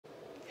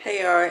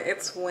Hey y'all,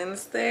 it's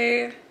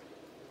Wednesday,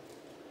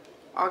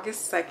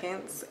 August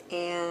 2nd,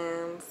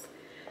 and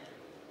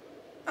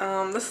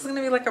this is gonna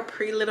be like a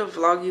pre-little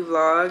vloggy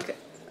vlog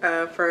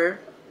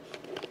for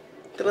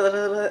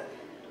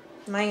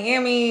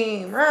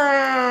Miami.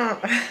 A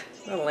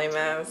lame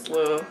ass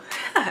little.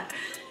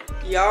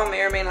 Y'all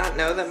may or may not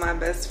know that my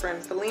best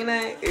friend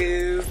Felina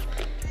is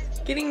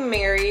getting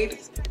married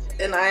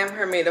and I am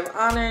her maid of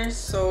honor.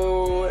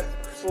 So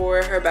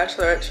for her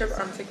bachelorette trip,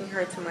 I'm taking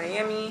her to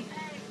Miami.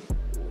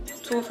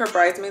 Two of her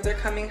bridesmaids are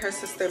coming, her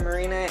sister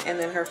Marina and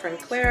then her friend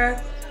Clara.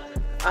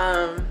 Two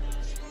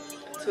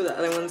of the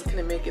other ones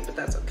couldn't make it, but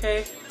that's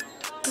okay.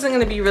 This isn't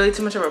gonna be really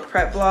too much of a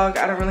prep vlog.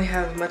 I don't really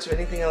have much of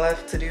anything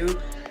left to do.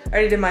 I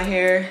already did my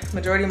hair.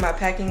 Majority of my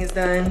packing is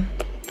done.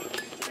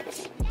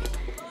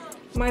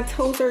 My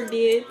toes are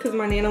good because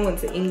my nana went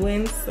to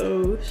England,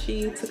 so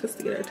she took us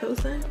to get our toes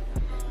done.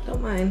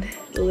 Don't mind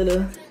the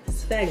little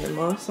sphagnum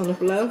moss on the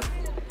floor.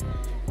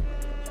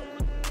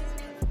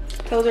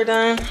 Toes are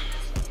done.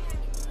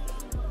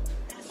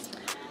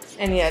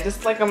 And yeah,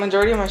 just like a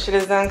majority of my shit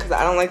is done because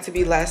I don't like to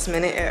be last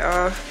minute at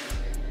all.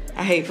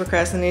 I hate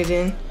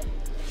procrastinating.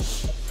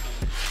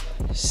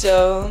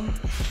 So,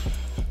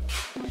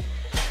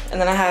 and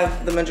then I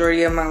have the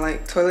majority of my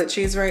like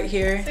toiletries right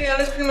here. So yeah,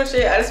 that's pretty much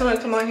it. I just want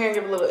to come on here and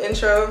give a little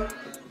intro.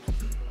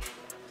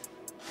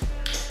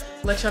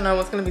 Let y'all know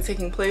what's going to be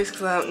taking place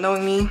because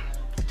knowing me,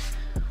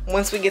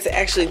 once we get to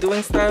actually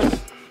doing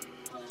stuff,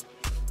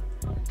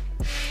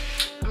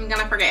 I'm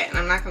gonna forget and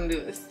I'm not gonna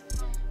do this.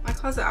 My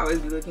closet always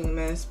be looking a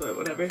mess, but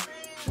whatever.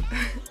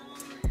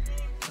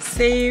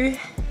 Save.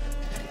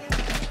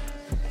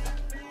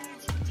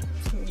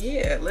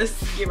 Yeah, let's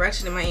get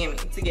ratchet in Miami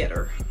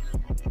together.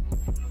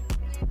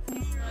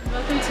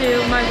 Welcome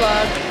to my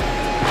vlog.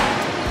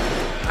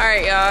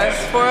 Alright y'all, it's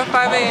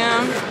 4:05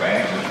 a.m.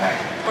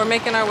 We're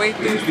making our way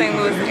through St.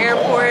 Louis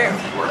Airport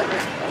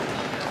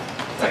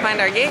to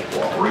find our gate.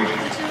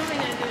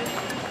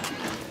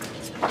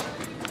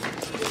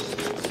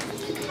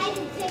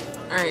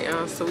 Alright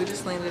y'all, so we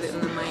just landed in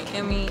the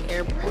Miami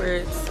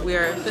airport. We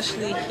are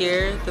officially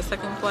here. The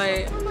second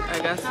flight, I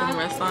got some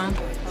rest on.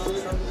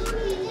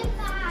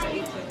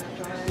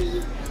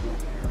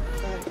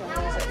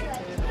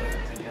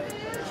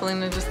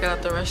 Felina just got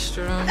out the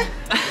restroom.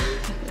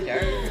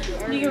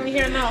 You can be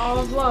hearing that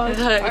all the vlogs.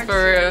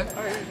 For real.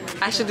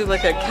 I should do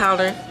like a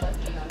counter,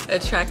 a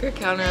tracker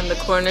counter in the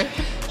corner.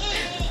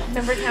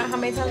 Never count how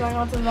many times I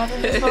go to the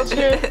bathroom this whole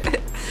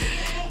trip.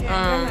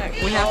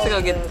 We have to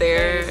go get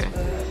their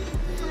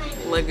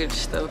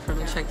luggage though from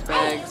checked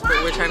bags,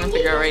 but we're trying to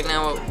figure out right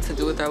now what to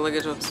do with our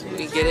luggage once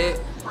we get it,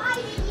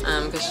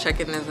 because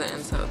check-in isn't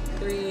until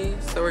 3,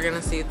 so we're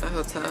gonna see if the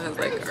hotel has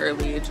like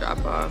early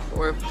drop-off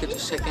or if we could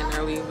just check in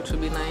early, which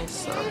would be nice.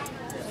 So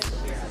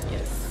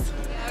yes,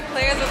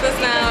 Claire's with us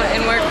now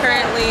and we're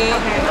currently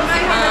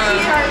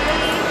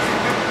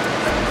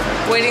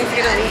waiting to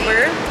get an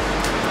Uber.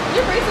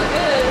 Your braids look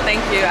good.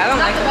 Thank you. I don't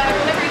like the back.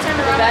 Whenever you turn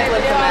around, the back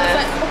looks a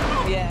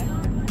mess. Yeah.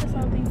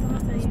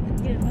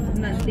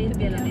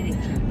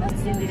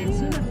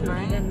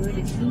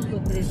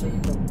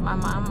 My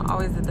mom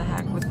always did the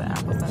hack with the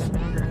apple cider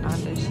vinegar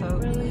and dish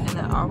soap, and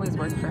it always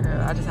worked for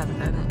her. I just haven't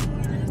done it.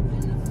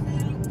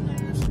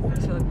 I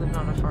feel like living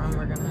on a farm,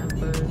 we're gonna have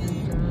birds and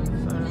stuff,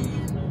 so.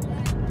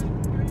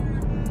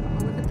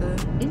 Oh, look at the,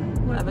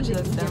 I bet you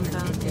that's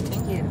downtown.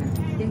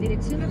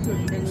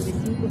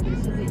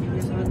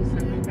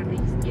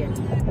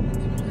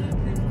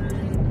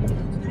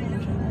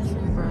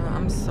 Bro,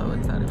 I'm so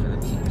excited for the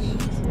beach.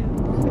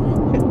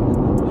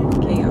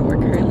 Okay, y'all, we're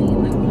currently in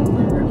the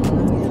Uber.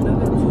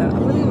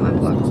 I'm looking at my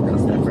vlog girl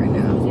stuff right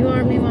now. You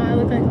are, meanwhile, I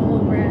look like a whole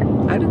rat.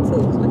 I do too.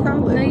 Look how I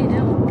look. No, you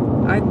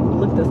don't. I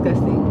look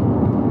disgusting.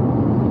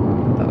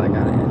 Thought I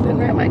got it. The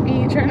rat might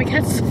be trying to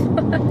catch the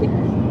fly.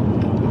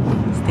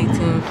 Stay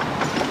tuned.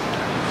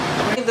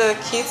 Need the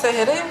key to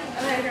hit it?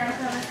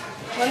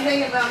 One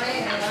thing about me,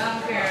 I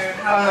don't care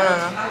how No.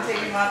 I'm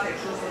taking my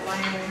pictures of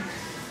Miami.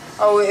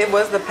 Oh, it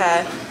was the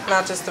pad,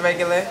 not just the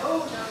regular.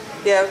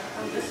 Yeah.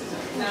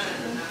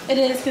 It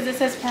is, because it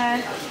says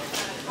pad.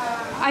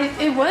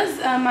 It was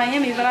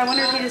Miami, but I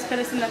wonder if he just put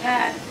us in the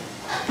pad.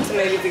 So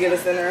maybe to get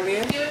us in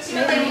earlier.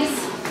 Maybe.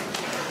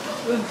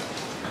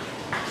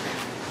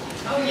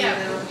 Oh yeah.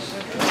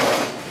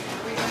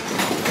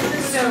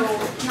 So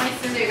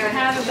nice to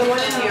have the one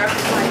in here.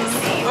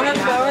 Oh, the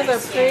flowers are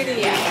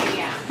pretty.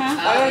 Huh?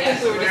 I don't think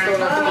we were just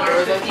going up to the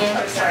doors open.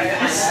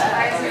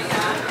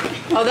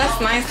 Oh, that's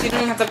nice. You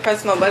don't have to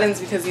press no buttons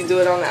because you do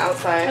it on the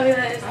outside. Oh, yeah,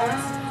 that is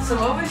nice. So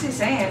what was he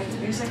saying?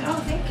 He was like,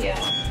 oh, thank you.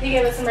 He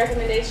gave us some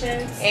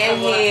recommendations.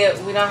 And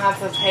we don't have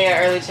to pay an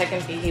early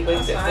check-in fee. He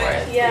waived it for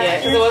us. Yeah,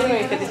 because it wasn't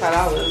even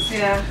 $55.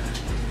 Yeah.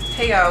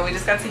 Hey y'all, we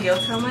just got to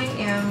Hotel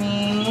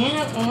Miami.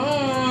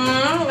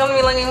 Gonna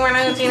be looking for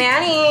no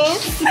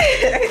nannies.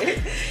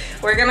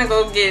 We're gonna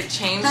go get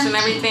changed and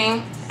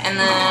everything, and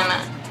then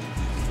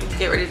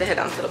get ready to head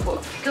down to the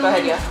pool. Go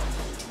ahead, yeah.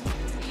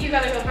 You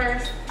gotta go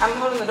first. I'm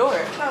holding the door.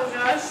 Oh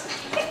gosh.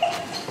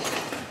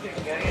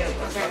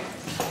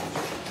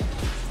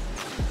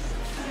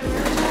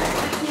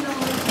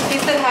 He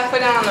said said halfway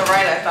down on the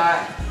right, I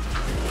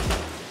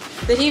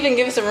thought. Did he even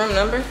give us a room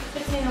number?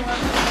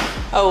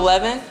 1511. Oh,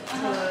 11?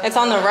 It's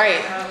on the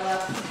right.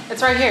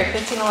 It's right here,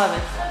 1511.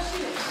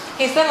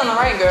 He said on the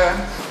right, girl.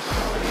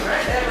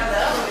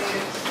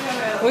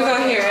 We're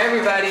gonna hear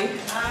everybody.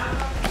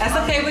 That's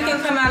okay, we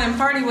can come out and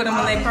party with them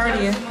when they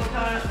partying.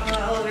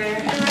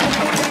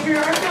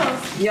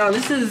 Yo,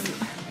 this is...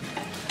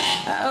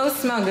 Oh, it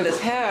smells good as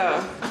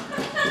hell.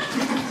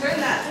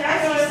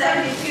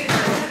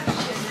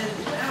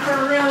 For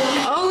real.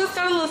 Oh, let's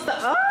got a little stuff.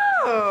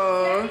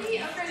 Oh!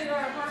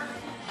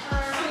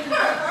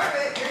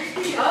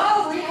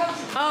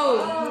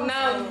 Oh,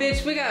 no,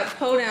 bitch, we got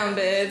pull-down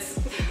beds.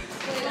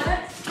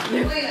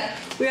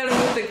 We gotta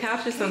move the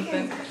couch or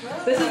something.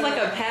 This is like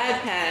a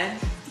pad.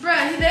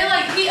 Bruh,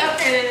 he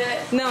upgraded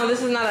it. No,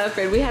 this is not an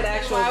upgrade. We had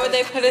actual. Why would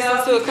they put us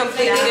into a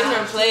completely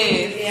different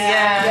place?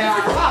 Yeah.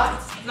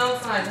 No,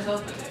 it's not. Just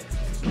open it.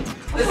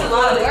 This is a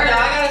lot of work.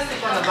 I gotta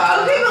sleep on the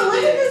bottom. Okay, but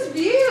look at this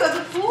view of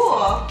the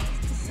pool.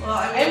 Well,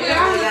 I mean, And we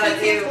are on the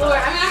 15th floor.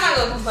 I mean, I'm not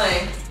gonna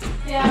complain.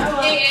 Yeah, I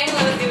will. Hey, and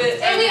let's give it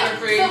for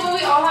free. So will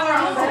we all have our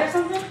own bed or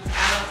something?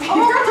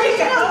 Oh,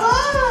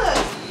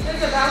 look! There's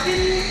a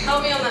balcony.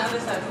 Help me on the other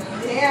side.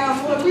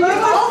 Damn, look, we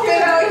can all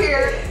fit out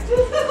here.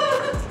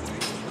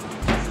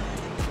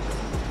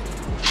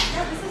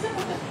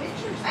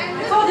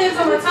 I told him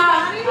from the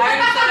top. I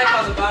already said I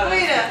called the bottom.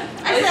 I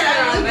said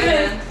I'm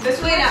looking.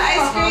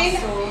 Ice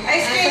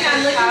cream.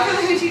 I'm looking for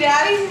the hoochie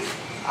daddy.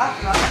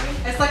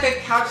 It's like a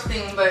couch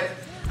thing, but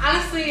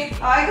honestly,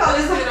 I call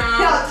this sit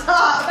on.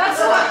 top. That's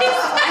what I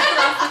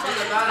on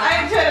the bottom.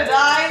 I'm trying to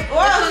die.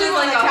 Or I'll sleep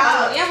on the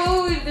couch. Yeah, what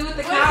would we do with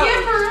the couch?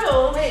 Yeah, for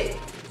real. Wait.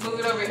 Move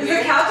it over Is here.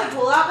 the couch a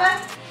pull-out bed?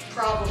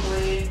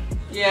 Probably.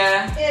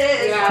 Yeah.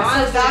 It is.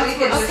 Yeah, so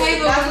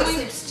that's what we-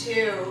 sleeps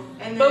too.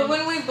 And But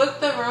when we booked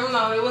the room,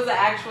 though, it was an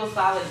actual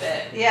solid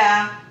bed.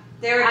 yeah,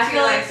 they were I two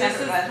feel like this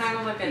separate is beds. kind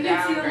of like a You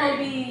can see the whole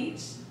downgrade.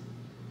 beach.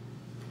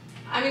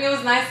 I mean, it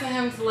was nice of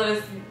him to let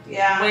us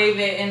Yeah. wave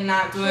it and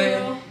not do it.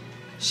 True.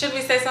 Should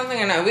we say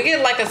something or no? We get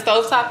like a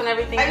stovetop and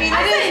everything. I mean,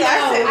 I say no.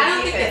 I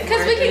don't think it's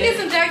Because we can get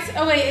some Jack's.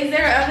 Oh, wait, is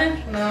there an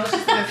oven? No, it's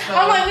just a stove.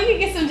 I'm like, we can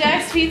get some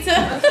Jack's pizza.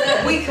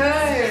 We could.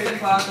 It's a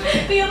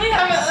closet. We only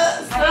have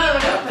a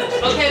stove.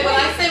 Okay, well,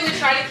 I say we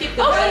try to keep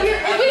the Oh, bed. we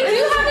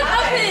do have an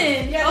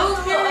oven.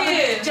 Oh,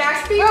 period.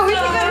 Jack's Pizza. Bro, we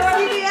can go to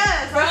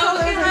CVS. Bro,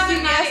 we can have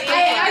a nice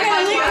I got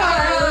a link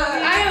card.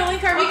 I got a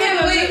link card. We Okay, can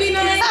go wait. movie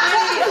night.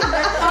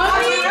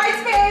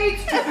 Rice page.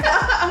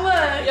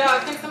 Look. Yo,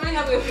 can somebody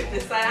help me with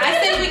this side? I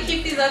say we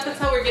keep these up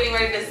until we're getting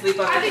ready to sleep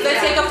on I them. think They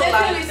take up a it's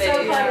lot gonna of be space.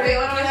 so clever. Wait,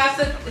 you have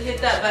to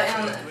hit that button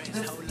on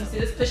the,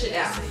 just push it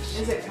down.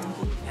 Is it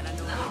comfy? I don't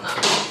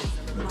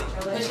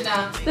know. Push it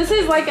down. This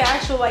is like an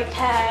actual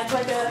pad,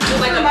 like a. It's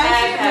like a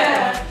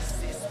pad.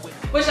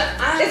 Which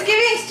It's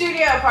giving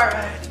studio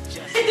apartment.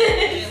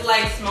 it's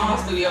like small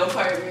studio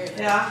apartment.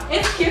 Yeah.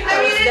 It's cute. I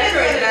mean, it is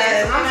what it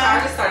is, I'm you sorry, I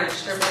know? just started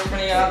stripping in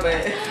front of y'all,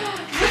 but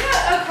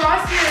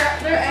Across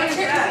their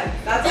entrance.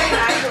 That's like an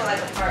actual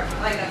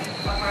apartment, like an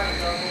apartment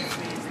building.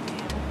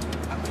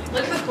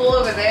 Look at the pool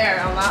over there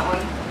on that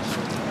one.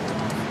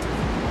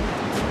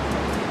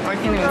 I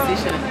can't even see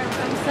shit.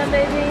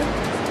 Sunbathing.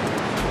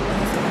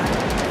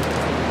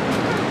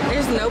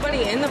 There's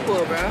nobody in the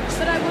pool, bro.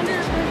 But I wonder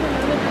if there's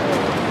another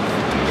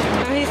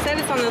pool. No, he said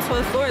it's on the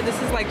 12th floor. This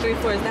is like 3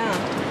 floors down.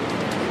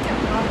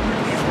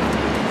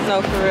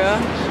 No, for real?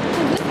 So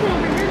this one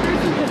over here,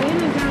 there's some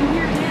cabanas down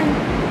here,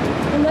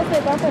 and unless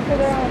they bought that for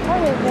their own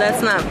apartment. but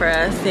That's not for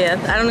us. Yeah,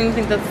 I don't even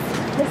think that's.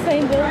 the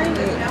same building.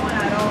 No one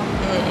at all.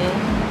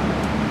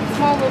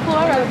 Small little pool.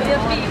 I'd rather be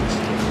at the beach.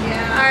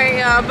 Yeah. All right,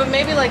 y'all. But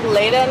maybe like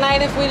late at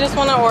night if we just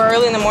want to, or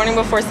early in the morning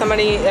before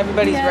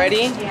everybody's Yes.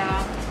 ready.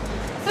 Yeah.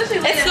 Especially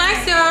late It's at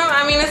nice, night. y'all.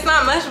 I mean, it's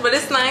not much, but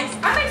it's nice.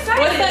 I'm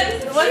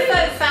excited. What's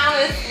that sound?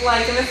 It's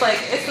like, and it's like,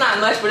 it's not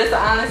much, but it's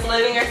an honest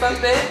living or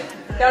something.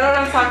 Y'all know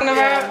what I'm talking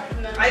about?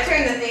 I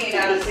turned the thing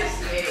down to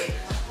 68.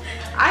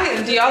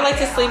 Do y'all like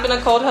to sleep in a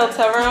cold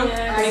hotel room?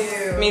 Yes.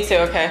 I do. Me too,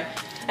 okay.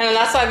 And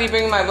that's why I be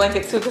bringing my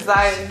blanket too, because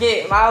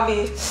I'll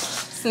be We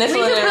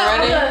sniffling can and put all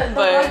running, the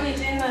but luggage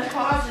in the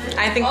closet.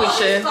 I think we All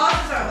should. these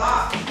closets are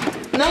locked.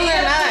 No,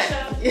 they're not.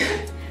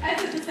 I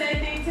did the same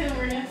thing too,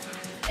 Marina.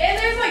 And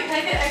there's like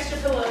heckin' extra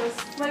pillows.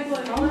 Like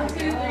what? 1, 2,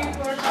 3, 4,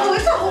 5. Oh,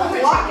 it's a whole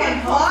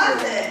walk-in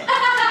closet.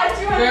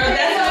 Girl,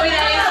 that's what we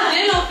got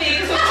incidental fee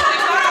to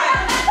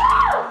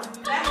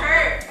That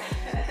hurt.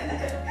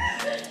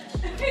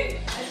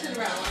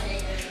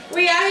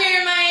 We out here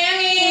in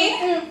Miami.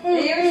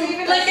 You ever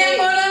seen Looking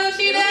for those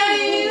you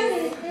daddies.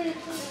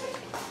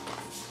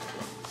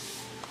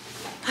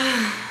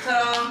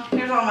 So,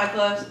 here's all my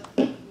clothes.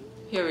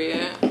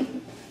 Period.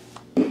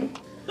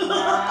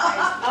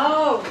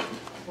 Oh,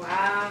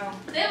 wow.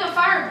 They have a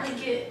fire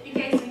blanket in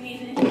case we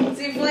need it.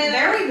 See, Felina,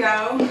 there we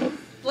go.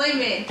 Blame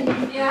me.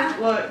 Yeah?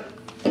 Look.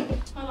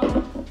 Hold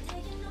on.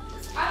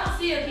 I don't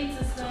see a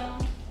pizza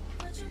stone.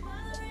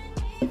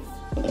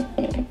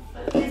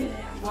 But maybe they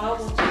have. Well,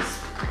 we'll just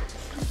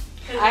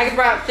I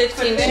brought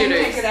 15 pick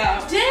shooters. it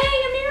out. Dang,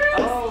 Amira!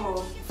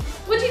 Oh.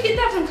 Would you get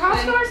that from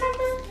Costco or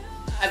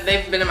something?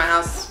 They've been in my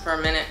house for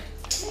a minute.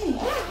 Dang.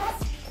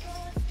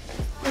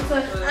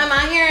 I'm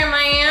out here in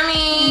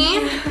Miami.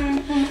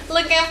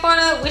 Looking for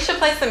the. We should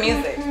play some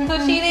music.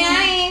 Hoochie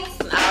Daddy.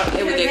 Oh,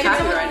 it would get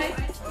copyrighted.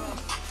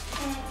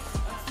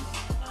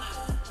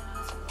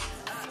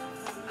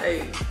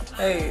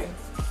 Hey.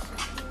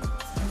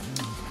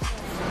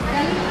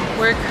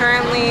 We're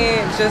currently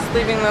just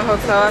leaving the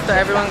hotel after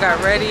everyone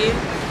got ready.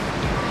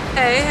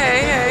 Hey.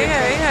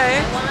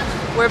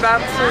 We're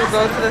about to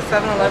go to the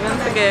 7-Eleven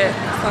to get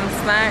some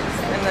snacks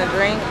and a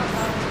drink.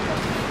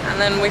 And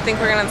then we think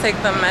we're gonna take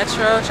the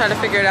metro, try to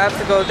figure it out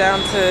to go down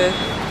to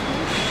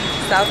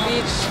South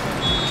Beach.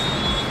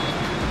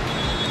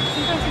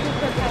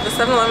 The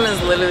 7-Eleven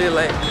is literally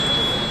like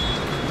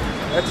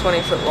a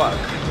 20-foot walk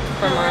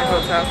from our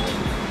hotel.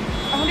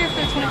 I wonder if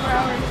they're 24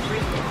 hours.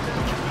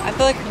 I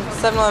feel like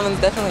 7-Elevens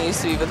definitely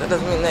used to be, but that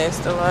doesn't mean they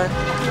still are.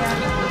 Yeah.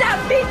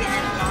 That big $6.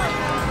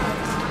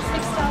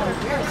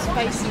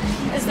 Spicy.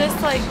 Is this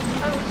like...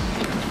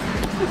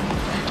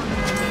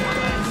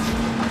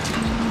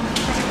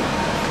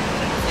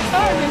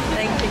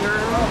 Thank you, girl.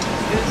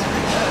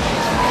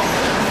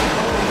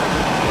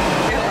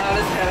 They're loud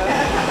as hell.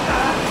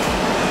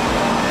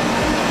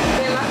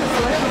 They're not the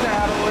selections are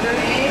out of order.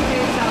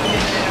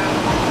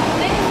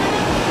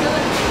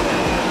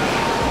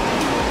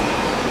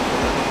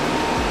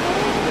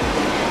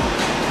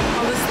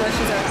 All the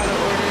selections are out of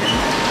order.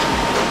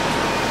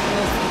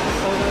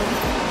 Soda.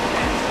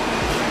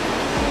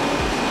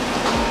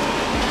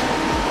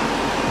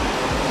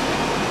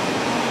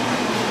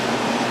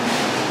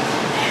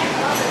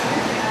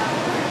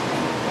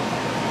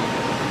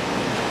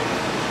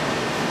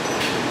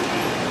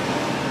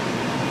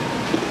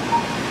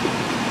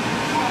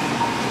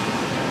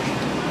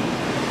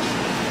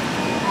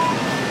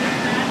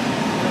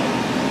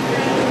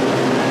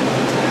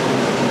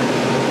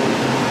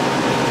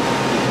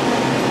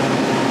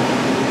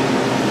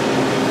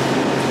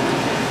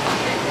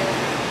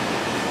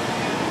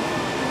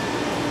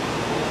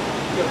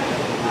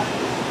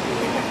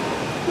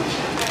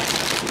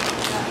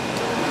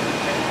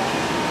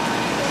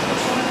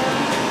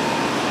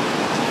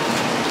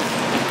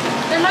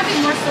 There might be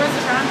more stores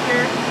around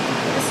here.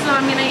 This is what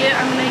I'm gonna get.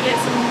 I'm gonna get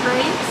some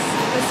grapes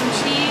with some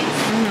cheese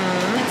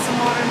and some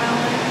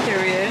watermelon.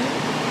 Period.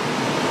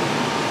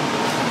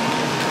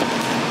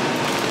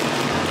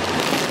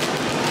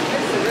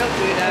 This is real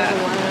food.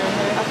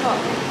 I thought.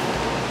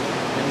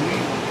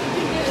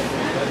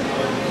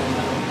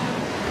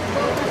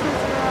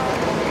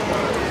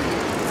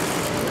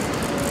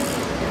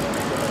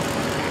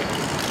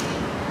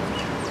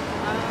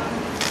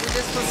 We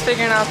just was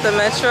figuring out the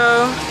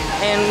metro,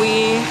 and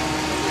we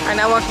are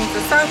now walking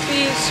to South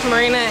Beach.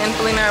 Marina and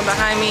Felina are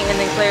behind me, and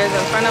then Claire's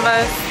in front of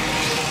us.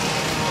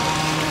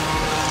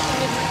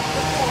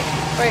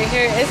 Right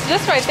here. It's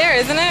just right there,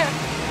 isn't it?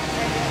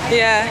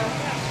 Yeah.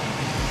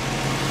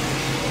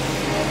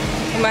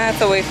 We might have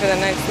to wait for the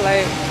next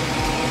light.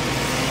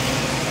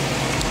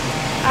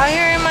 Out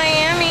here in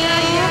Miami.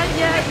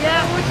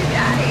 Yeah. What you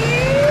got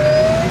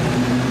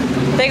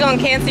here? They gonna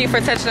cancel you for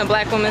touching a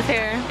black woman's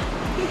hair.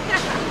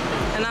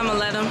 And I'm gonna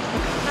let them.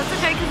 That's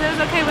okay, because it was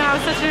okay when I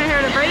was touching her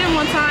hair to braid him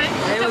one time.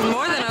 It was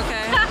more than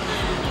okay.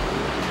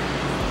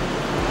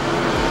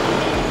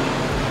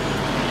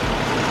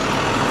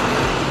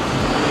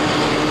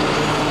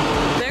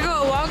 There go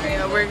a Walgreens.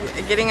 Yeah, we're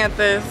getting at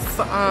this,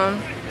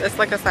 it's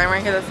like a sign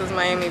right here that says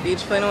Miami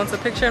Beach. Felina wants a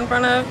picture in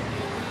front of.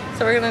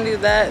 So we're gonna do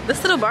that.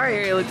 This little bar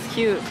area looks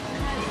cute.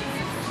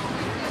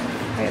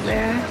 Right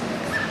there.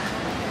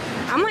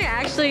 I'm like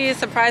actually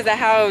surprised at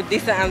how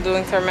decent I'm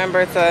doing to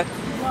remember to.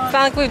 It's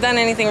not like we've done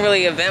anything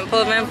really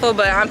eventful,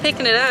 but I'm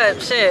picking it up.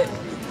 Shit.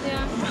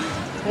 Yeah.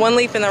 One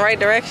leap in the right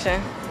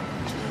direction.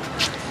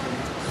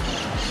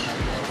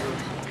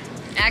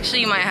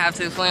 Actually, you might have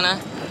to, Felina.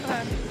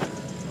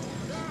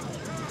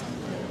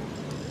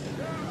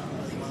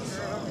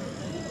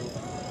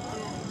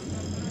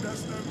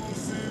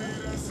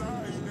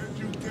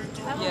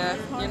 Yeah,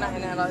 you're not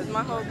in that at all. Is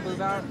my whole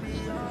boob out?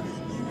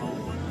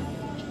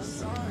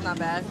 Not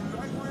bad.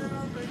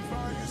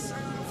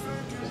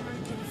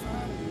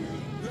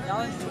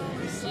 Y'all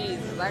jeez,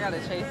 cause I gotta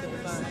chase it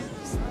with something.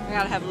 I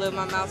gotta have a little in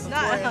my mouth before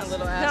a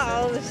little ass. Not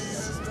all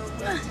this.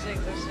 Let's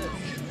shake this shit.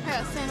 I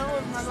got sand all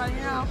over my body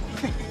now.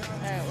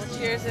 Alright, we'll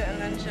cheers it and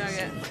then chug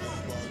it.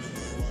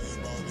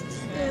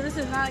 Dude, this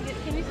is not good.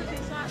 Can you put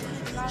these on?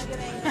 This is not a good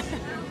angle.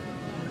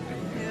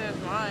 Neither is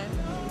mine.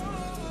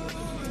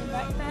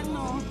 Back that and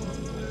all.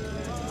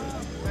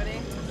 Ready?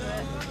 Do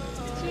it.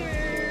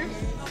 Cheers.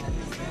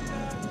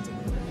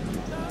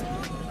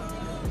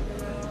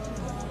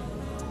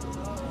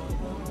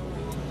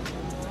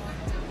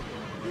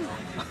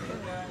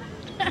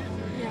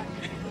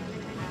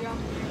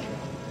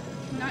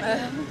 Not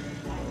yum.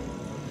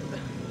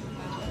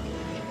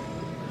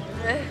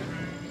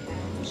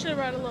 Should have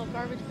brought a little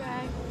garbage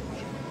bag.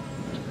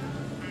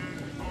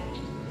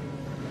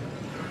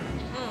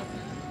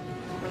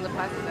 Put the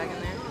plastic bag in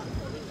there.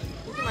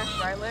 You see my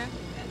Striler?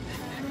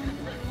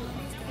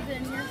 Is it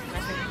in here? I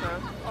think so.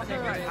 Also,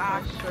 right,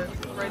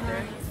 right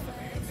there.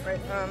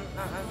 Right,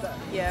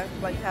 yeah,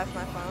 like past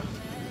my phone.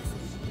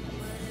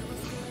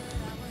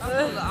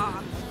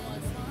 Off.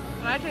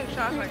 I take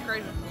shots like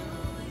crazy.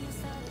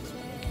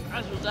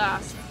 I was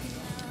ass.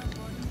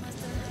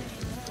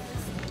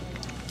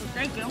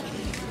 Thank you.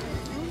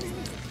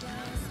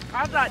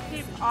 I thought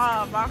cheap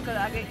vodka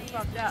that I get you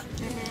fucked up.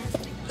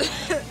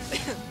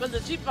 But the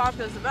cheap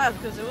vodka is the best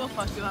because it will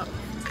fuck you up.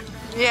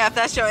 Yeah, if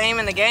that's your aim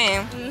in the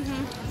game.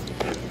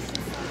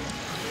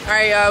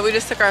 Alright, y'all, we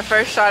just took our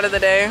first shot of the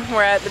day.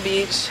 We're at the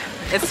beach.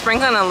 It's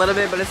sprinkling a little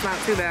bit, but it's not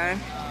too bad.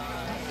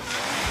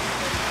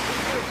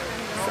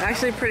 It's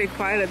actually pretty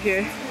quiet up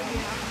here.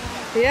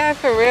 Yeah,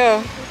 for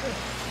real.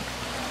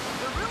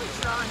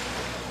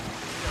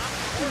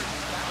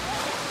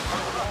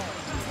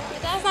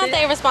 That's not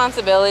their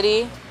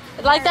responsibility.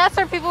 Like, that's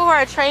for people who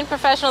are trained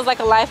professionals, like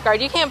a lifeguard.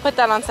 You can't put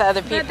that onto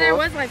other people. But there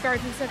was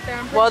lifeguards and stuff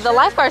there. Well, the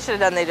lifeguard should have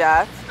done their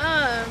job.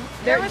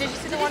 Did you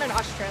see the one in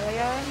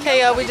Australia?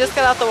 Okay, y'all, we just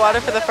got out the water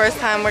for the first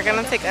time. We're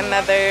gonna take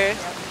another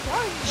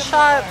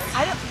shot.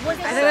 I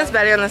think this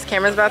battery on this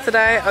camera's about to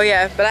die. Oh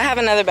yeah, but I have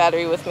another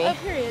battery with me. Oh,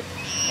 period.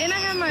 And I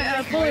have my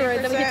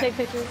Polaroid that we can take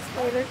pictures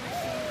later.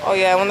 Oh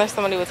yeah, I wonder if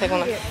somebody would take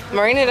one.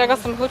 Marina, there got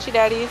some hoochie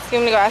daddies. You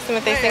want me to go ask them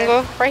if they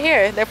single? Right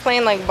here. They're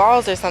playing like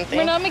balls or something.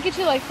 We're not making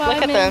you like 5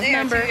 Look at minutes them.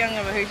 number. They are too young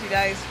of a hoochie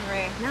daddies for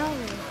me. No.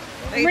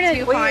 They're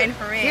too fine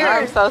for me.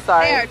 I'm so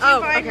sorry. They are too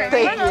fine for me.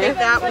 Thank you.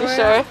 You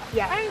sure?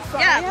 Yeah.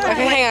 Yeah.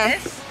 Okay, hang on.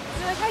 This.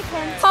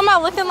 Talking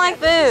about looking like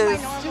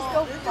this. Just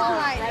go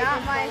fine,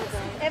 not mine.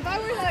 If I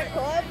were at a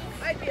club,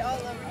 I'd be all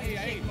over you,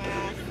 shake my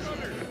ass.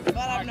 But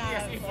I'm not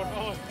at a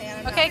club.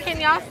 Okay,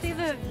 can y'all see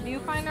the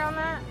viewfinder on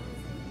that?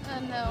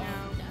 No.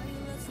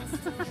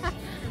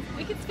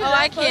 We can scoot Oh, up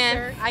I can.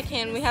 closer. I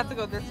can. We have to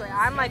go this way.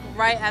 I'm like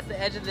right at the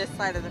edge of this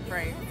side of the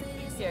frame.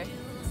 Here.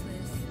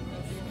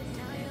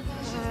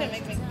 She's gonna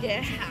make me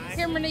get high.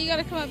 Here, Mirna, you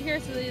gotta come up here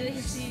so that they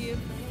can see you.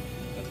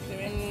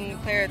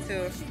 And Clara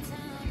too.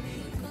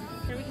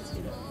 Here, we can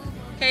scoot up.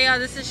 Okay, y'all,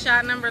 this is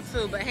shot number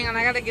 2. But hang on,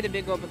 I gotta get a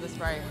big gulp of this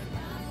Sprite.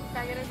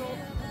 Can I get a gold?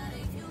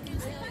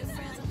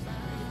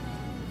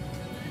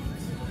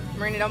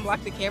 Marina, don't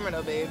block the camera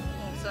though, babe.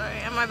 Sorry,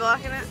 am I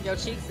blocking it? Your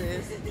cheeks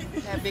is.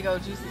 That big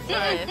old juicy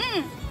Sprite.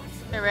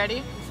 Okay,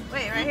 ready?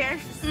 Wait, right here?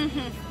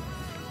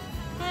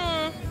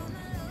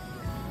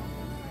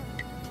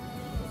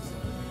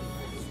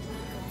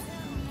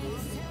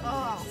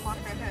 Oh, fuck,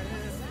 I had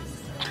this.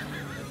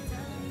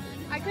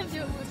 I couldn't do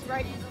it with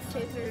Sprite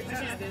chaser. I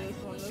can't do this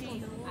one.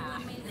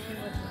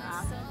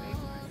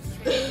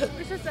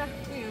 It's just a...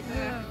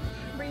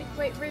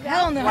 Breathe, breathe out.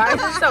 Hell no. Why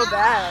is it so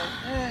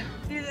bad?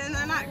 Dude, and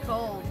they're not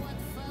cold.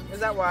 Is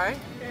that why?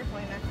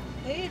 Carefully now.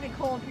 They need to be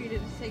cold for you to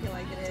just take it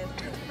like it is.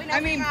 Wait, no,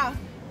 open your mouth.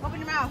 Open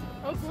your mouth.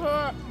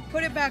 Okay.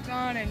 Put it back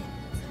on and...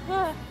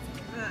 I'm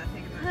not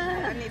taking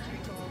that. I need to be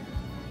cold.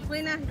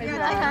 Felina, you gotta take it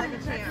like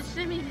a champ.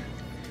 Shimmy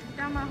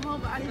down my whole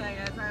body. Sorry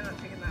guys, I'm not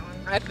taking that one.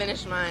 I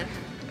finished mine.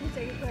 You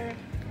take it, Clara.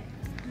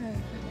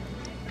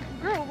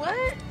 Girl,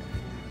 what?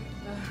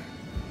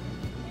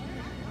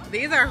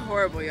 These are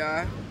horrible,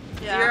 y'all.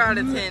 Yeah. 0 out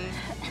of 10.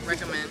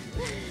 Recommend.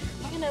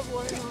 You can have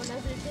watermelon as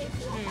it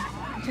tastes.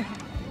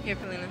 Here,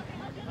 Felina.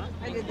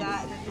 I did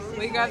that.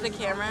 We got the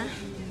camera.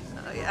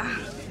 Oh yeah,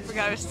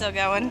 forgot we're still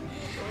going.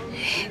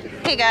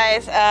 Hey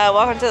guys,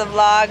 welcome to the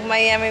vlog.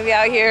 Miami, we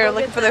out here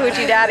looking for the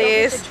hoochie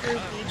daddies.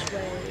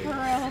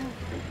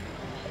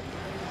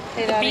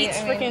 Hey, Daddy, Beats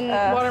freaking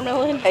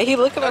watermelon. Hey, he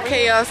looking.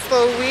 Okay, y'all.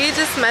 So we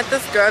just met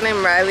this girl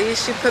named Riley.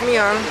 She put me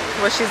on.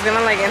 Well, she's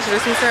gonna like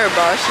introduce me to her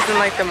boss. She's in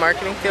like the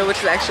marketing field, which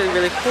is actually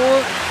really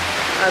cool.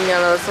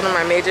 Y'all know it's one of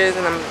my majors,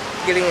 and I'm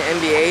getting an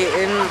MBA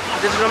in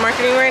digital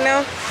marketing right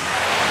now.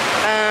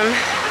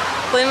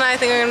 Felina and I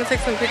think we're gonna take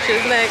some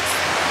pictures next.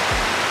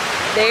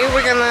 She's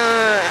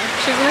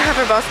gonna have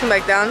her boss come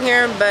back down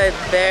here, but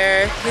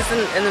he's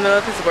in the middle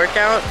of his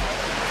workout,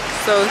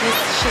 so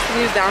she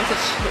can use down to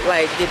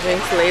like get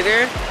drinks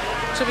later,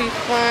 which will be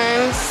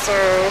fun. So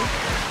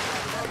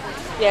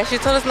yeah,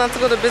 she told us not to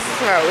go the business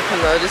route with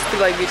him though, just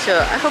to like be chill.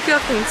 I hope y'all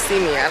can see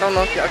me. I don't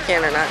know if y'all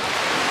can or not.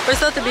 We're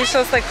still at the beach,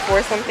 so it's like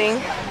 4 something.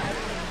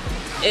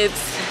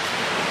 It's,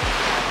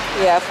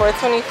 yeah,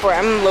 4:24.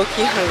 I'm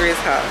low-key hungry as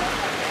hell.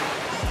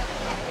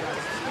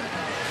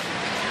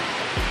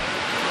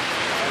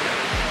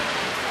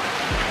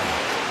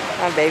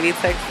 My baby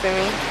texted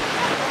me.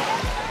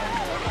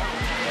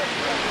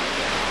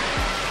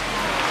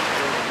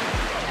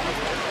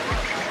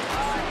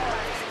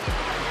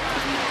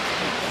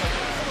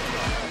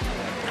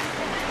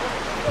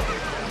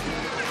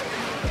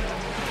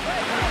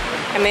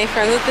 I made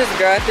friends with this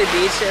girl at the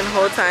beach, and the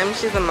whole time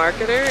she's a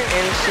marketer,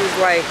 and she's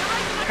like,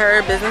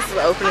 her business is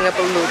opening up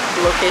a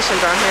location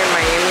down here in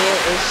Miami,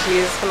 and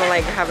she's gonna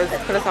like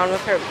put us on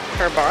with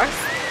her boss,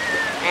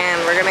 and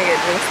we're gonna get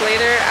drinks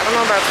later. I don't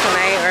know about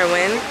tonight or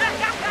when,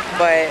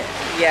 but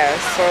yeah,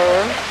 so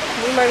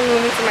we might be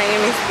moving to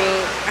Miami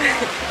soon.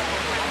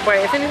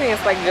 But if anything,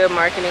 it's like good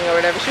marketing or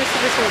whatever. She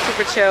was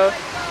super chill.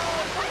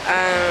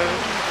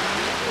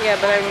 Yeah,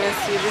 but I miss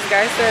you. These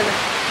guys said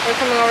they're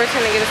coming over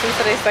trying to get us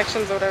into their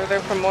sections or whatever,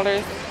 they're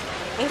promoters.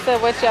 He said,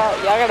 what y'all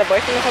got a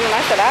boyfriend or something?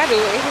 I said, I do.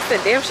 And he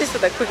said, damn, she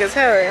said that quick as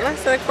hell. And I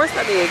said, of course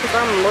I did, because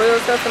I'm loyal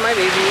as hell to my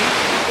baby.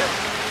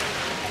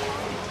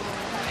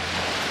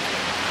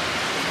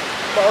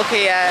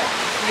 okay yet.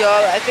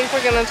 Y'all, I think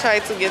we're gonna try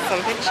to get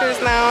some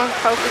pictures now.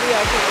 Hopefully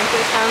I can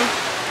get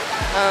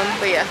some.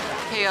 But yeah.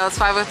 Hey y'all, it's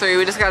 5:03.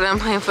 We just got done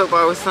playing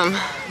football with some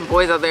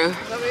boys out there.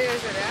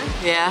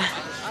 Yeah.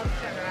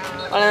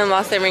 One of them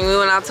lost their ring. We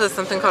went out to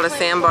something called a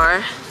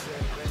sandbar.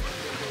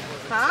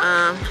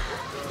 Huh?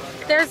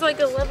 There's like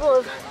a level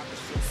of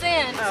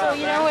sand, so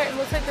you know where it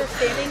looks like they're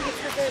standing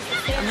because there's the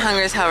sand. I'm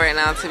hungry as hell right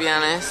now, to be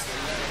honest.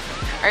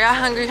 Are y'all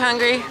hungry? I'm not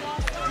hungry,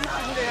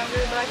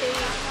 but I can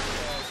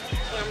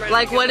eat.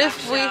 Like, what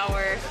if we...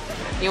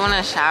 You want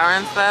to shower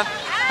and stuff?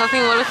 I was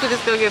thinking, what if we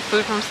just go get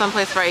food from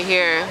someplace right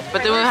here?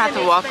 But then we have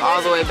to walk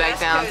all the way back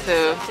down,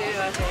 too.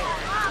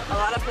 A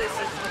lot of places.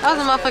 That was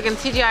a motherfucking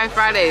TGI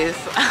Fridays.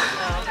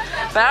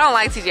 But I don't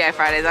like TGI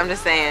Fridays, I'm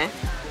just saying.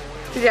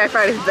 TGI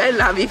Fridays better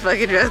not be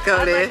fucking dress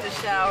coded. I'd like to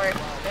shower. If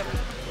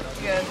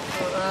you guys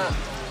pull up.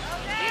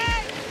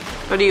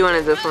 What do you want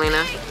to do,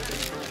 Felina?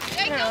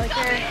 I don't really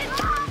care.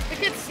 We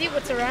could see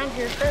what's around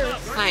here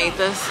first. Can I eat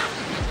this?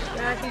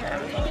 Yeah, I can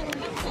have it.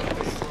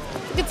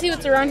 We could see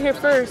what's around here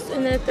first,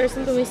 and then if there's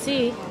something we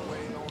see,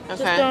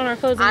 just Okay. throw on our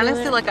clothes. And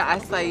Honestly, do it. like an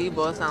acai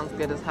bowl sounds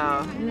good as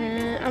hell.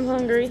 Nah, I'm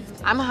hungry.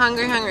 I'm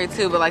hungry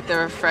too, but like the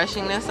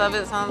refreshingness of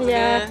it sounds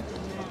Yeah. good.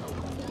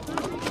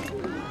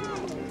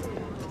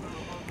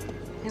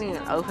 I can't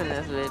even open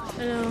this bitch.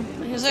 I know.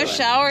 Is there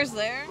showers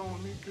there?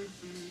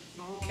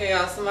 Okay,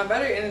 y'all, so my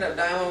battery ended up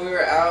dying when we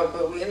were out,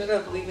 but we ended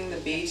up leaving the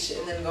beach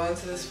and then going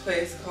to this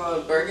place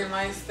called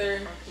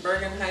Bergenmeister.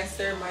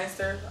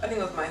 I think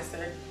it was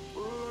Meister.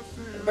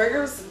 The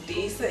burger was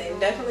decent and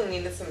definitely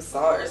needed some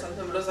salt or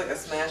something, but it was like a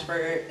smash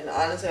burger. And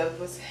honestly, I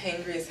was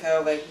hangry as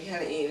hell. Like, we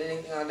hadn't eaten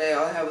anything all day.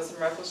 All I had was some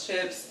Ruffles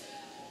chips.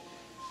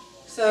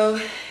 So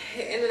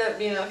it ended up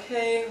being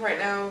okay. Right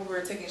now,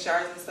 we're taking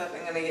showers and stuff.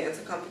 I'm gonna get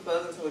into comfy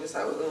clothes until we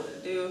decide what we want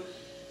to do.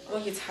 I'm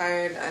gonna get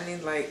tired. I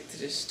need like to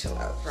just chill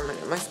out for a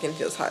minute. My skin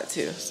feels hot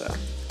too, so.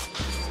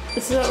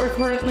 This is what we're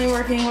currently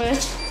working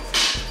with.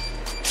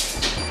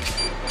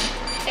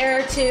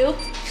 Error 2.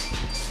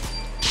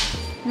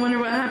 Wonder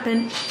what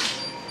happened.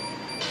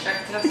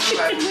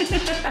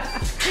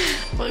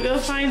 We'll go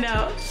find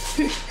out.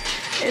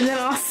 And then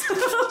also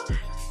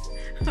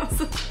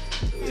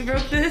we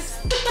broke this.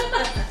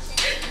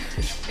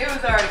 It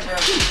was already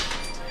broken.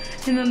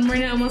 And then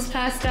Marina almost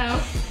passed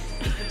out.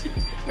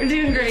 We're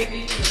doing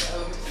great.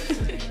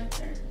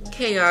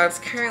 Okay, y'all, it's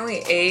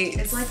currently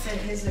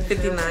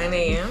 8:59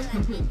 a.m.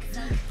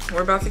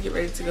 We're about to get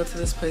ready to go to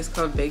this place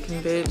called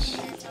Bacon Bitch.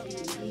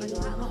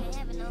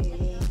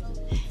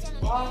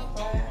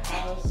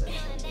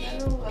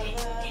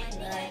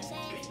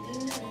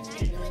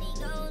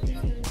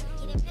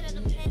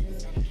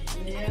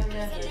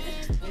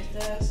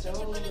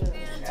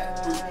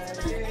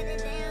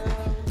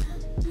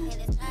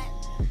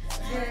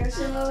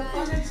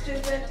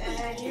 Stupid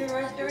and you're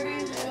a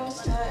dirty little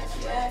slut.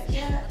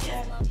 Yeah.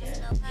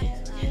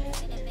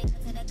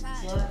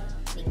 Slut,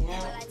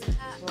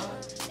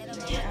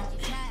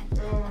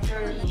 throw my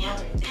shirt in my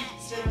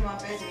sit in my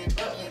face and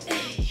fuck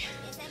me.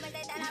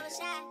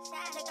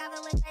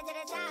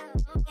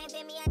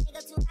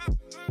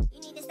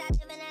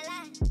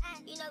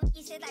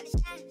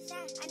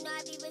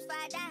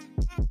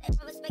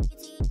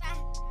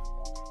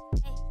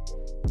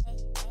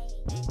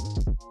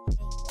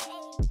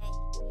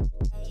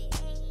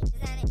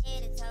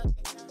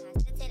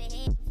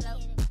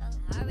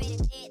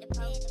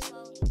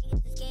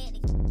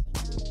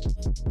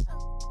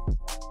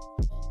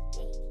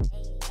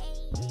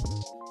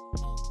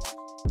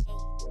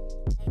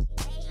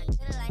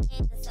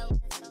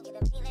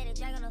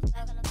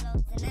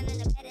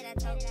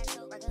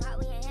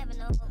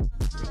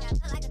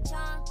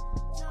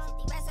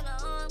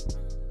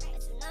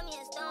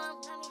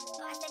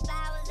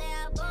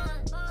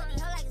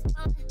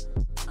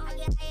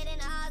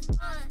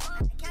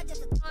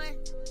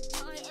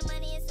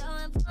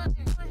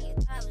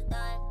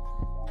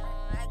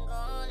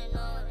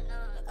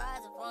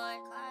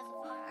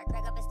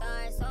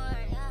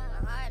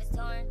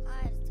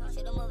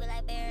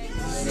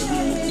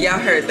 Y'all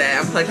heard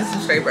that. I'm plucking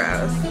some straight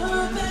brows.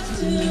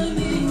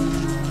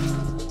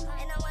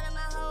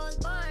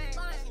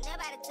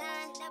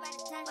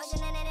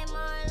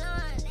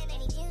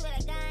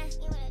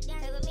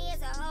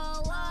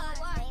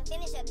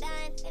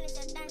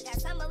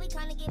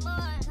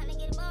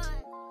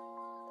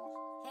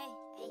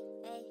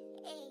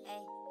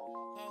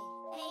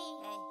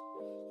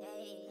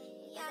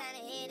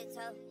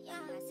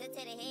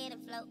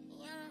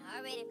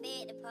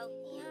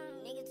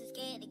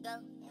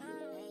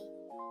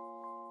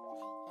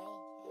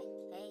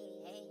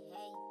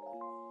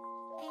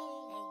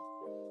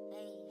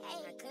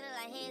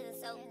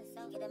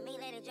 Get a meat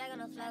lady, drag on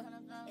the floor.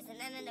 It's a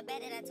none in the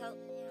bed that I told.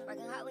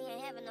 Working hard, we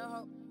ain't having no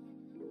hope.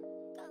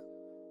 Go.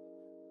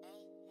 Hey,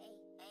 hey,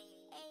 hey,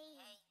 hey,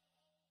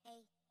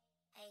 hey,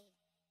 hey,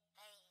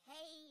 hey,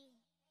 hey.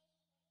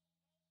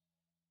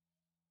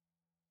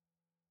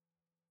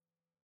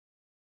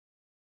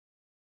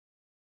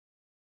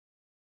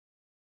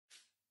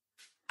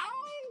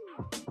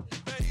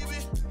 Baby,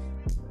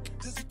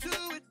 just do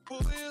it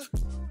for you.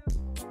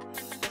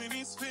 When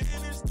he's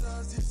finished,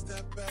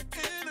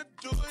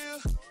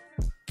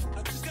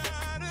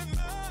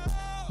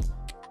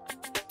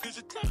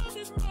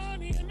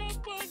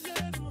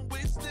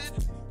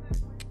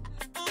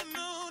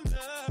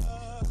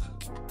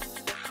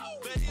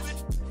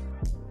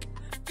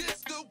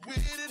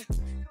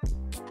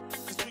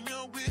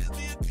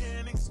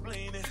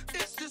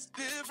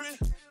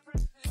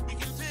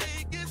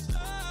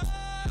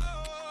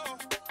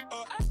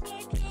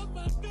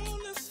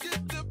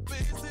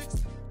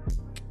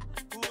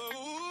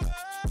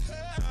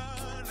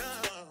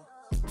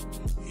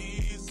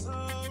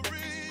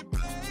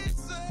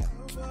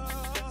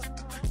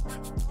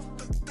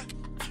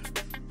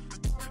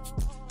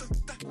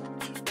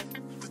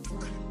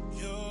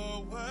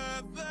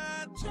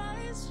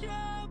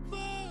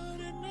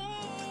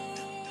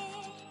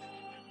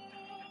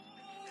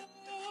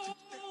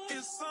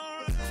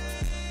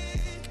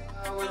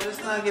 We're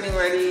just not getting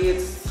ready.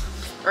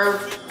 Or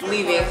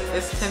leaving.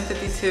 It's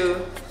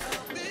 10:52.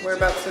 We're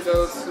about to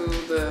go to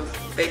the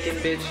Bacon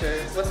Bitch.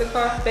 What's it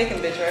called? Bacon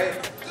Bitch,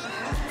 right?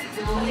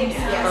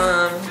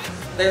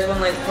 There's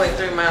one like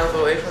 0.3 miles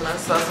away from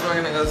us, so that's what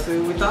we're gonna go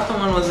to. We thought the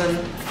one was in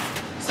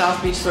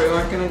South Beach, so we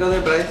weren't gonna go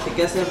there, but I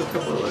guess they have a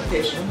couple of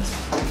locations.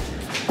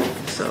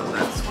 So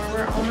that's where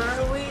we're on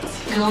our way to.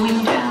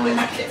 Going down.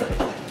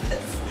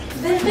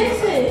 Then fix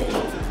it.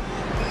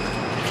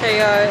 Okay,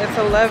 y'all, it's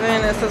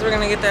 11. It says we're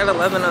gonna get there at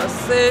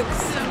 11:06.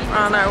 We're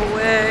on our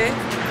way.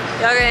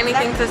 Y'all got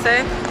anything to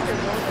say?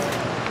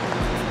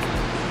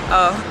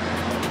 Oh.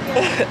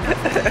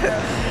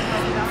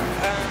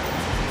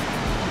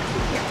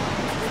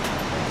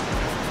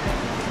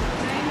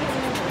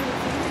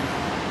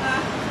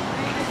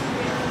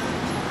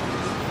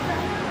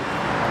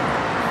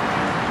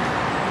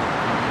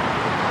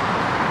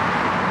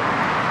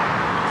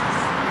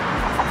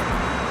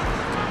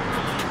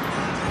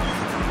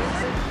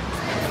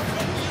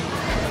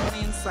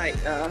 It's like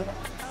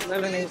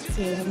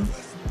 11:18.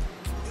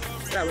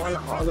 It's that one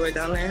all the way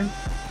down there.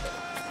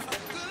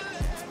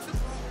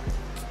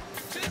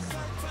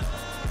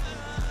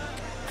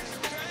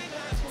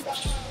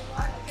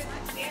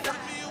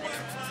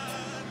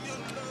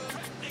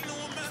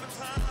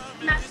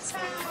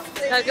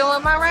 Gotta go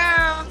with my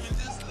round.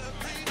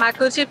 My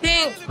coochie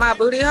pink, my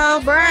booty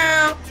hole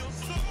brown.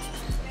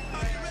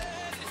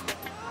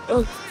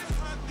 Ooh.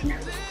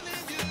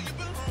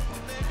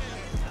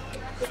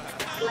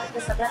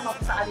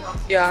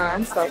 Yeah,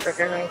 I'm so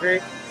freaking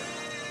hungry.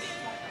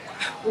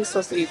 We were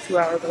supposed to eat 2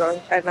 hours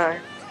ago at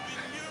 9.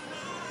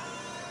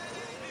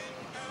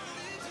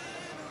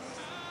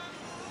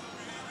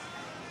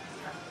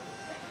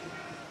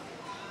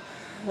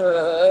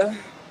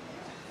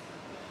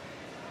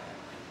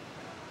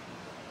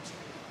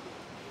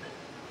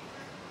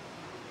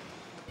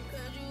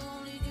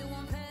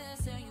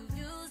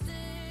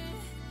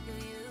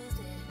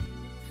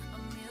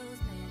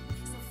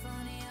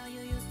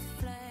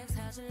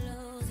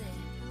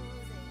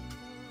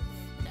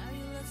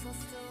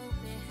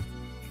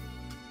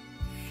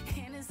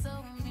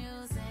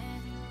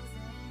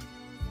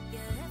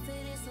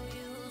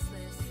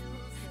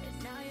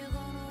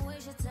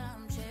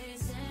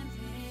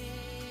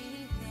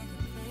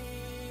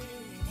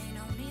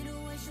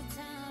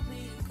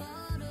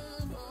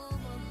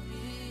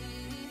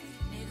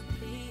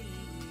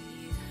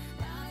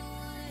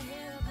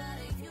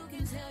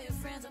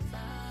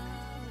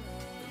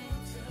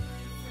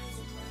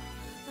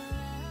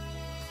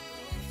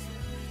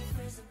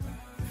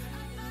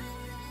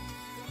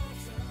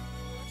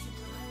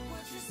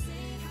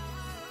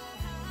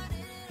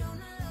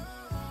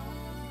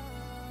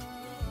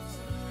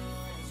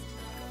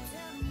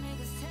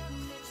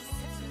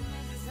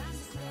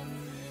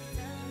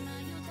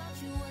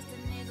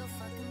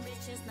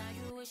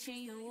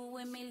 You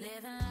with me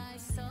living life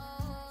so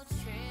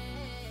chill.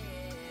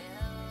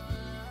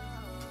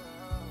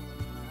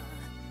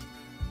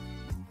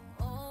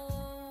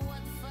 Oh,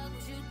 what the fuck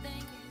was you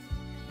thinking?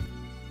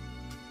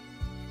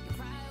 You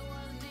probably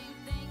wasn't even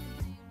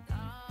thinking. Oh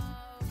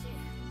shit.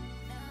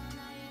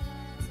 Now you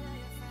gotta tell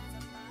your friends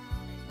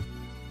about it.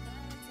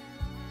 Gotta tell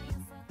them how you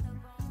fucked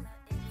up on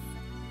the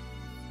inside.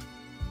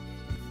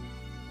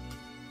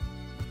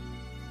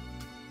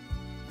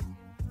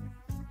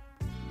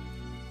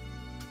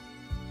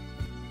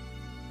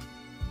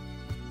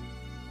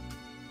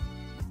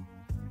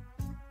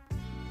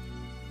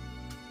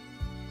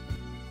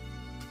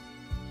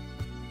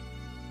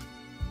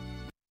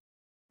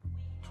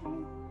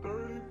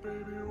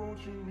 Baby, won't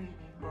you meet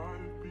me by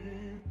the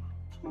beam?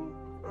 Too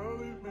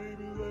early,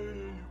 maybe later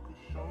you could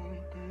show me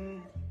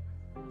things.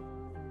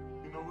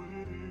 You know what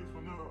it is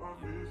whenever I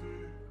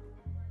visit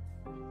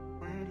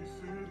Windy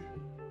City.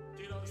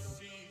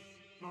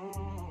 No,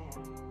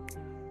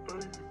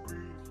 30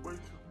 degrees, way to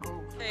go.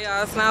 Hey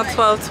y'all, it's now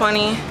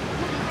 12:20.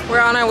 We're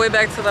on our way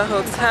back to the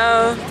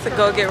hotel to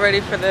go get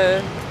ready for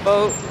the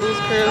boat booze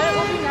cruise. But it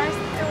will be nice.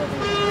 It will be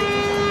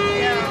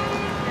free.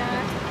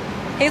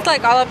 Yeah. He's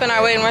like all up in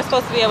our way and we're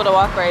supposed to be able to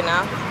walk right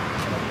now.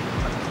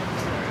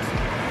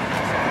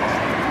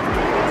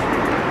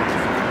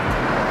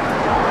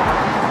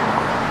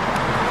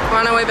 We're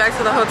on our way back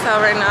to the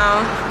hotel right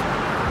now.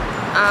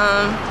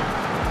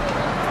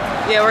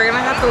 Yeah, we're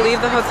gonna have to leave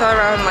the hotel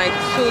around like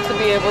 2 to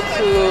be able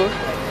to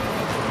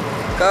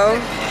go.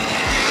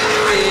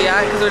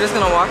 Yeah, because we're just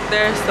gonna walk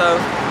there, so.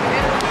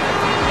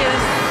 Yes.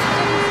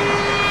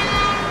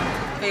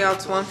 Hey y'all,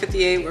 it's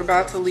 1:58. We're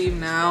about to leave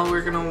now.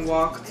 We're gonna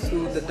walk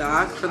to the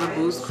dock for the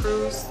booze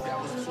cruise.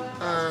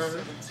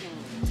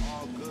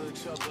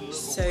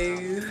 So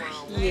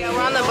yeah,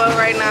 we're on the boat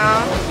right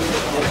now.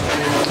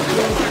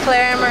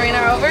 Claire and Marina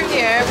are over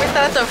here. We're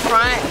still at the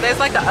front. There's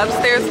like an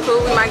upstairs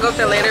pool. We might go up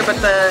there later, but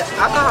the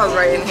alcohol's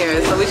right in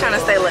here, so we're trying to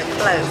stay like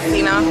close,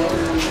 you know?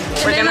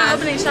 We're gonna not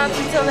opening shops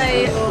until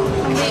they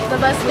complete the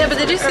bus. Yeah, but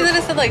did you see that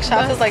it said like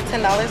shots is like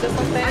 $10 or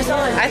something?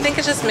 I think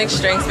it's just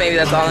mixed drinks, maybe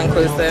that's all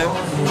inclusive.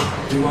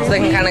 So they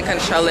can kind of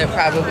control it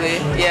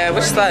probably. Yeah,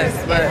 which sucks,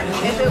 but.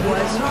 If it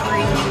was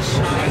free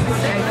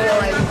shots, I feel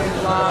like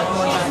lot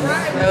more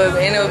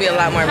money. And it would be a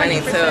lot more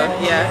money too.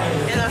 Yeah.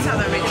 And that's how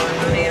they're making more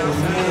money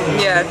also.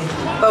 Yeah.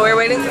 But we're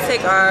waiting to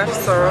take off,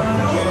 so.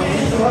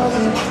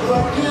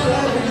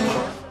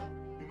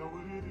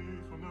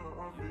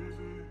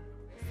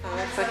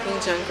 I'm fucking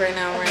drunk right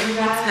now. We're in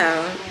the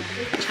hotel.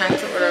 Trying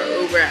to order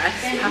Uber. I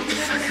have to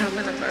fuck up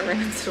if I run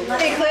into the wall.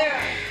 Hey,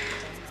 Claire.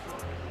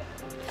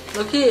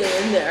 Look, you're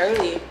in there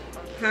early.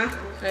 Huh?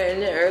 Right, in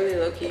there early,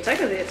 Loki.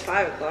 Technically, it's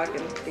 5 o'clock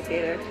in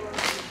Decatur.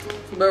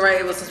 But right,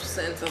 it was supposed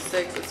to end until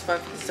 6. It's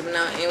 5:57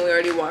 now, and we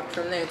already walked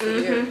from there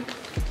to here.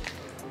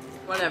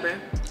 Whatever.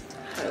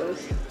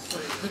 Pose.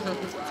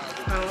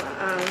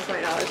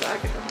 $20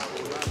 back.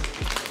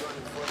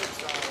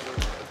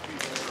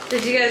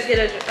 Did you guys get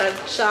a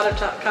shot of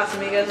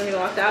Casamigos when you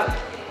walked out?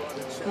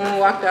 When we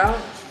walked out?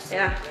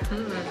 Yeah.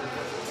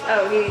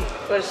 Oh, he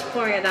was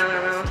pouring it down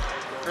our mouth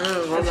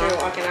as we were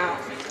walking out.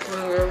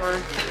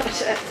 Oh,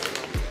 shit.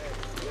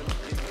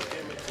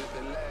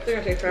 They're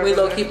gonna take forever. We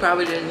low-key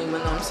probably didn't even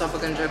know I'm so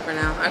fucking drunk right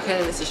now. I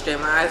can't even see straight.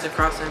 My eyes are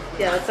crossing.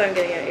 Yeah, that's why I'm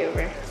getting an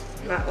Uber.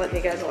 Not letting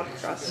you guys walk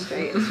across the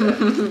street.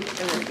 And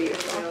then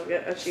beautiful. I'll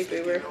get a cheap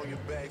Uber.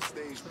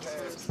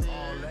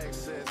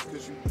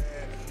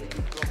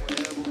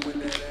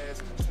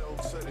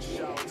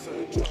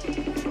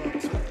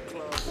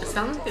 It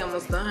sounds like they're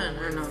almost done,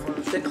 or no?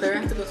 Did Claire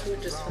have to go through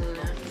just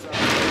Felina?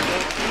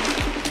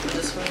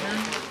 Just Felina?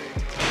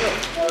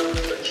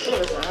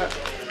 What is that?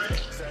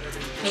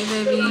 Hey,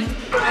 baby.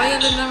 Oh, yeah,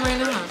 they're done right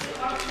now.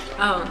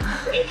 Oh.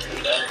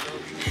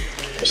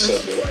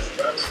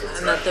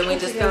 Nothing, we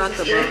just got out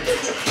the boat.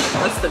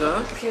 Let's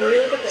go. Can we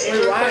look at the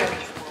Uber? Why?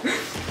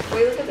 Can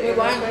we look at the Uber?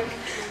 Why?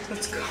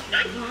 Let's go.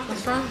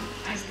 What's wrong?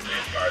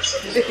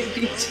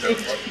 Baby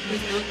change.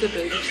 Look, the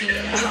baby change.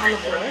 Is it on the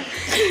floor?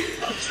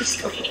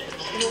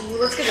 Well,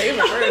 let's get the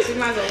Uber first. We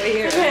might as well wait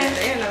here.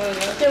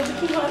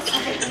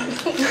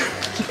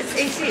 It's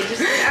AC.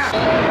 Just get out.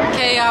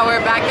 Okay, y'all,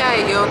 we're back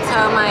at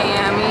Hotel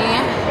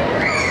Miami.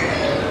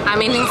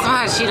 I'm eating some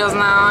hot Cheetos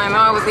now. I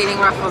know I was eating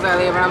Ruffles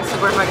earlier, but I'm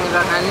super fucking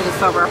drunk. I need to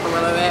sober up a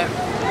little bit.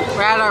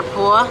 We're at our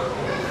pool.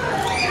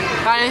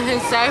 Got anything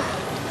to say?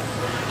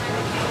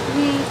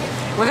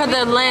 Look at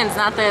the lens,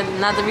 not the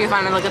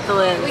viewfinder. Look at the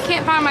lens. We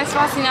can't find my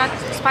spicy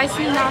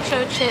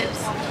nacho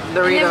chips.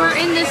 Doritos. And they were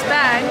in this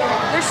bag.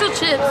 They're still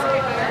chips.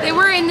 They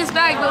were in this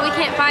bag, but we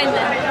can't find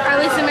them. Or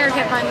at least Amira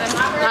can't find them.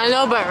 I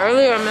know, but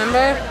earlier,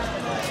 remember?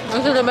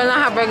 I said they better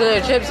not have regular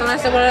chips, and I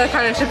said, what other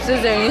kind of chips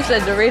is there? And you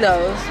said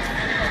Doritos.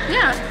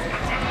 Yeah.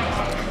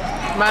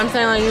 But I'm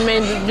saying, like, you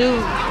made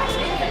do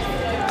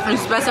and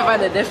specify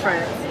the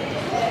difference.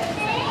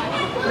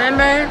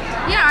 Remember?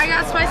 Yeah, I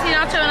got spicy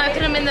nacho and I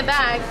put them in the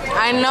bag.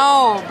 I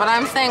know, but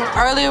I'm saying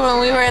earlier when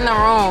we were in the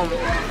room,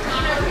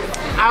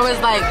 I was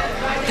like,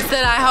 you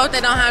said, I hope they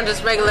don't have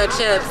just regular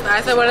chips.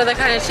 I said, what other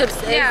kind of chips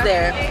is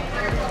there?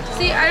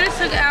 See, I just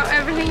took out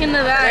everything in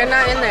the bag. They're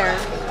not in there.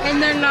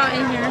 And they're not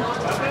in here.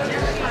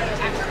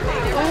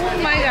 Oh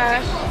my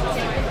gosh.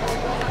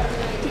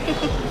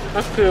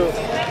 That's cute.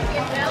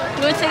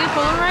 You want to take a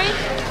Polaroid?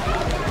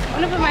 I'm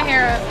going to put my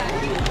hair up.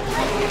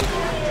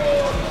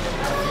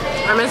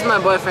 I miss my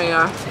boyfriend,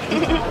 y'all.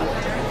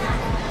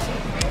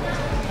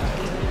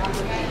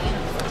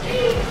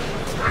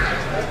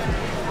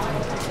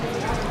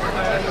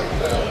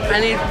 I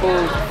need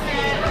food.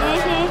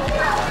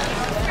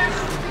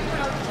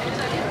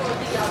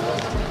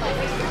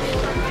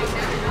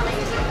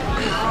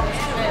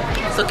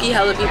 So key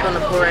hella people in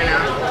the pool right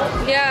now.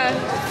 Yeah.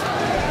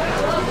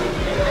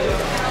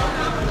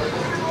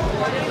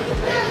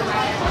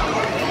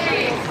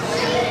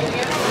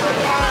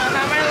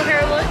 How my little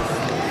hair looks?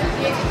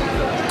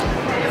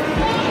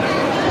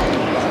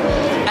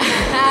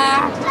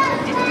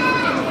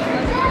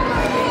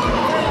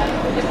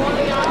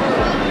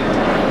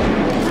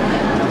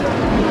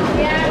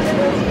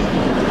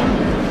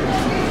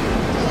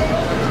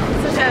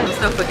 I'm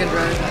so fucking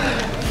drunk.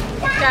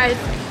 Guys,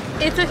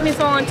 it took me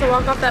so long to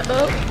walk off that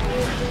boat.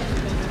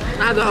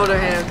 I had to hold her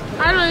hand.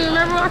 I don't even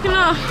remember walking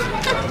off.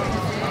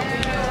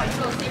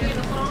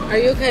 Are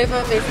you okay if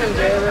I FaceTime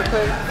Jay real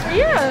quick?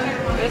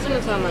 Yeah. I just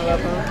want to tell him I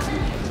love him.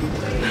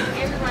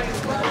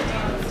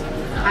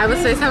 I was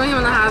FaceTiming him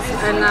in the house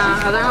in the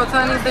other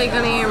hotel and he said he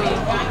couldn't hear me.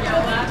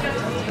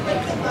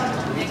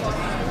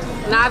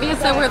 Navia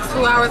said we're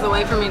 2 hours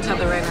away from each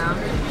other right now.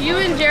 You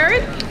and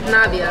Jared?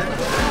 Navia.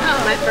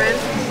 Oh. My friend.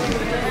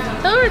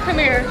 Tell her to come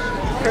here.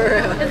 For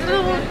real. Is it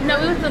the one? No,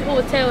 we went to the pool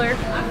with Taylor.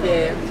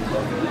 Yeah.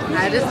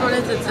 I just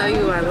wanted to tell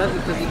you I love you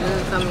because you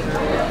didn't tell me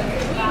earlier.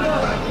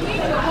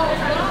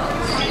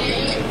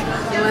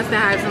 You want to say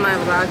hi to my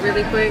vlog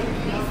really quick?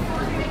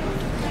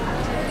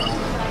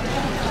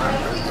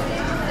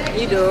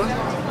 You do.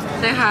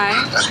 Say hi.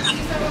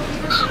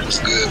 What's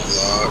good,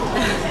 vlog?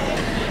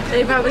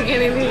 They probably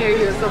can't even hear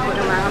you. It's so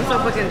fucking loud. I'm so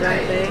fucking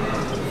drunk, babe.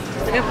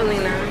 Look at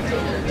Felina.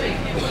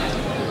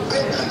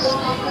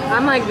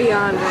 I'm like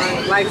beyond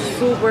drunk. Like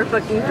super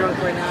fucking drunk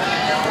right now.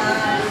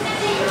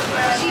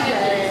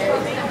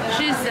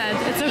 She's dead.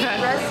 It's okay.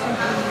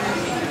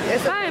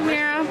 Hi,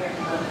 Amira.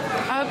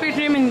 I hope you're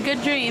dreaming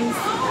good dreams.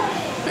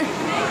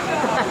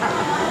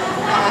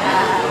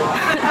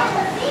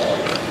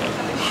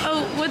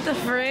 Oh, what the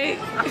frick?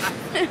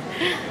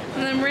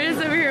 And then Maria's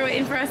over here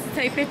waiting for us to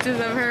take pictures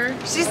of her.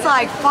 She's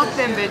like, fuck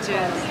them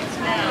bitches.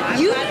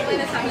 You didn't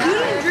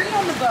drink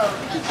on the boat.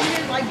 You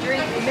didn't like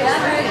drink.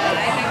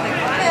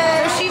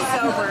 So she's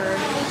sober.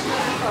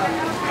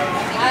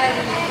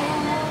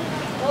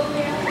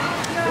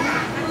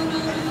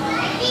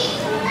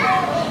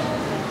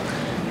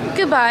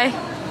 Goodbye.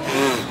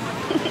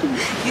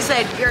 You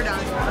said you're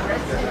done.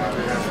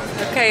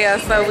 Okay, yeah,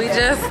 so we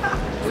just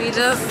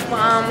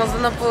was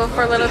in the pool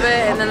for a little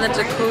bit and then the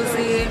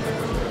jacuzzi.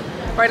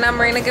 Right now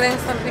Marina getting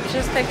some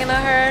pictures taken of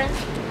her.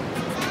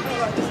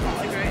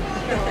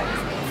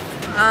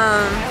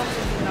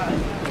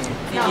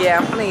 Yeah,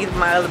 I'm gonna eat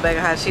my other bag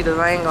of hot Cheetos.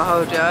 I ain't gonna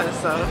hold y'all,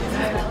 so.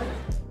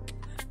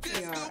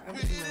 Hey y'all, I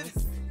was a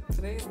mess.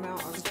 Today is now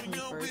August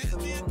 21st, so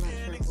we went on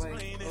that trip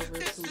like over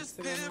 2 weeks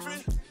ago now.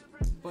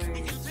 But I've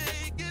been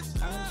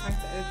trying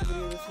to edit the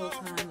video this whole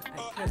time. I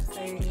kept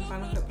saying,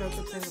 Final Cut Pro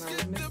kept saying that I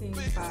was missing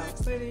file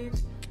footage.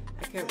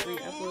 I kept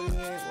re-uploading it.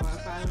 Well, I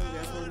finally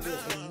re-uploaded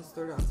it and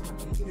stored it onto my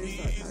computer,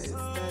 so I thought it was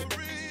stuck.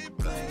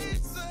 But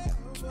it's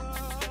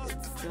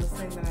still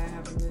saying that I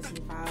have a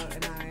missing file,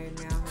 and I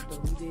now have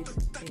deleted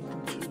and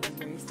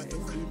completely erased the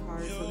SD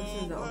card. So this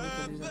is the only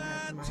footage that I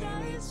have from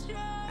Miami.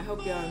 I hope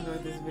y'all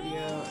enjoyed this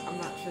video. I'm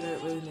not sure that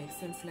it really makes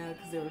sense now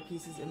because there were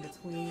pieces in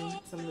between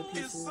some of the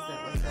pieces that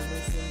like are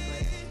missing,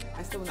 but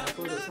I still want to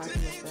upload it so I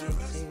can look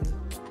back and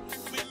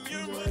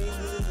enjoy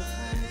the